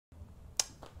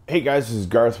Hey guys, this is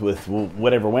Garth with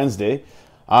Whatever Wednesday.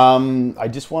 I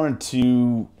just wanted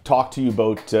to talk to you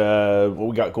about what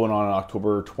we got going on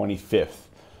October 25th.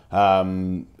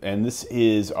 And this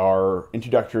is our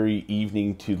introductory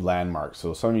evening to landmarks.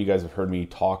 So some of you guys have heard me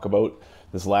talk about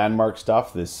this landmark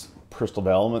stuff, this personal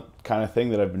development kind of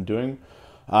thing that I've been doing.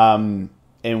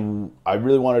 And I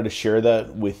really wanted to share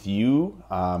that with you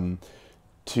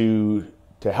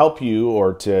to help you,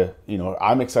 or to,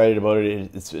 I'm excited about it.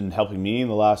 It's been helping me in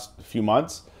the last few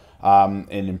months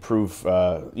and improve,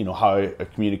 how I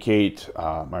communicate,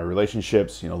 my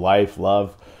relationships, life,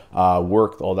 love,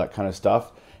 work, all that kind of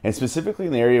stuff. And specifically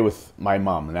in the area with my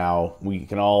mom. Now, we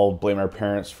can all blame our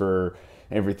parents for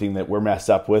everything that we're messed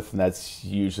up with, and that's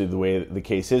usually the way the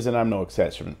case is, and I'm no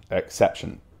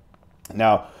exception.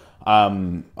 Now,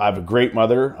 I have a great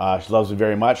mother. She loves me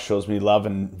very much, shows me love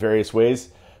in various ways.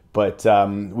 But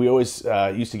we always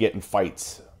used to get in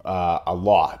fights a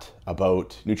lot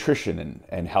about nutrition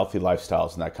and healthy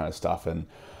lifestyles and that kind of stuff. And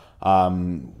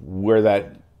where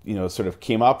that sort of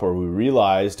came up, or we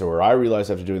realized, or I realized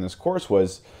after doing this course,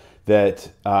 was that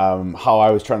how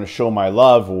I was trying to show my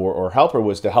love or help her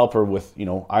was to help her with,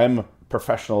 I'm a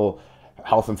professional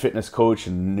health and fitness coach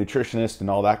and nutritionist and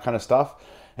all that kind of stuff.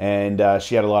 And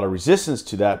she had a lot of resistance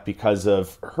to that because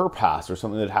of her past or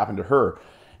something that happened to her.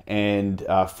 And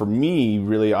for me,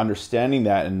 really understanding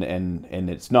that, and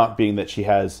it's not being that she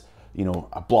has,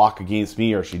 a block against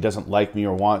me, or she doesn't like me,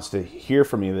 or wants to hear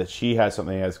from me, that she has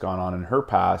something that's gone on in her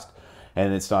past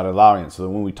and it's not allowing it. So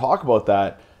when we talk about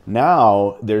that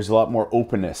now, there's a lot more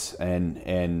openness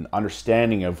and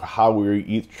understanding of how we're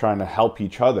each trying to help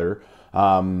each other,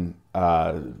 show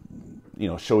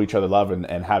each other love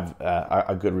and have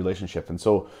a good relationship. And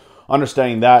so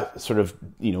understanding that, sort of,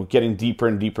 getting deeper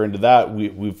and deeper into that,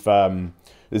 we've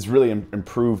it's really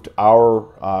improved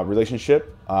our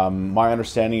relationship. My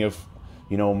understanding of,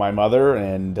 my mother,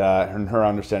 and her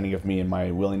understanding of me, and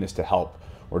my willingness to help,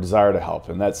 or desire to help.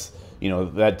 And that's,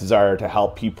 that desire to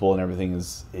help people and everything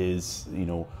is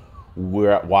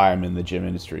why I'm in the gym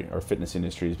industry or fitness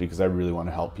industry, is because I really want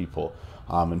to help people,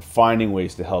 and finding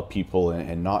ways to help people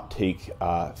and not take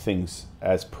things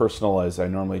as personal as I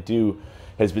normally do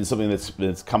has been something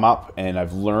that's come up, and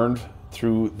I've learned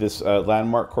through this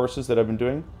landmark courses that I've been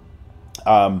doing,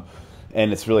 and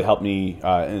it's really helped me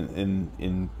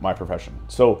in my profession.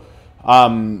 So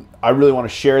I really want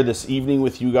to share this evening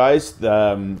with you guys.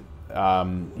 You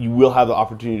will have the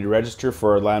opportunity to register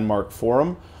for our landmark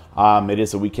forum. It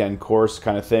is a weekend course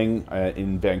kind of thing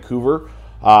in Vancouver.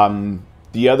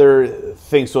 The other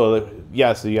thing, so you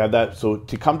have that. So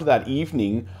to come to that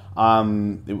evening,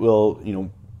 it will,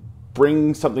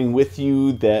 bring something with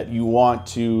you that you want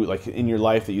to, like, in your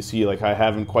life, that you see, like, I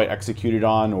haven't quite executed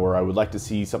on, or I would like to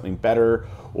see something better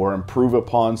or improve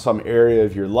upon some area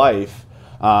of your life.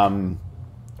 And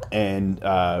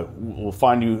we'll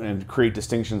find you and create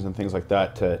distinctions and things like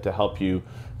that to help you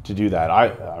to do that.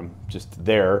 I'm just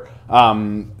there.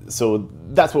 So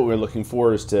that's what we're looking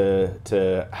for, is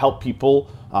to help people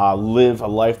live a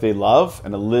life they love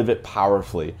and to live it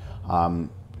powerfully.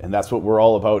 And that's what we're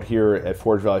all about here at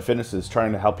Forge Valley Fitness, is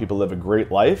trying to help people live a great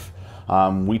life.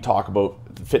 We talk about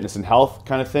fitness and health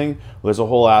kind of thing. There's a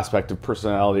whole aspect of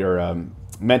personality, or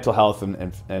mental health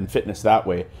and fitness that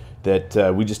way,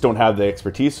 that we just don't have the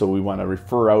expertise. So we want to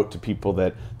refer out to people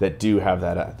that do have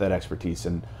that expertise.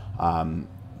 And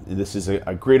this is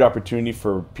a great opportunity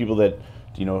for people that,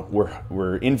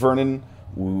 we're in Vernon.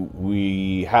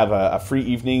 We have a free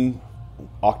evening,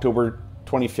 October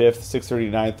 25th,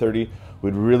 6:30 to 9:30.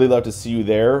 We'd really love to see you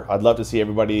there. I'd love to see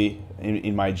everybody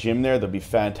in my gym there. That'd be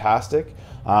fantastic,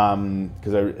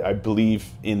 because I believe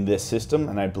in this system,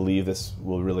 and I believe this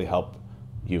will really help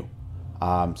you.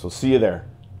 So see you there.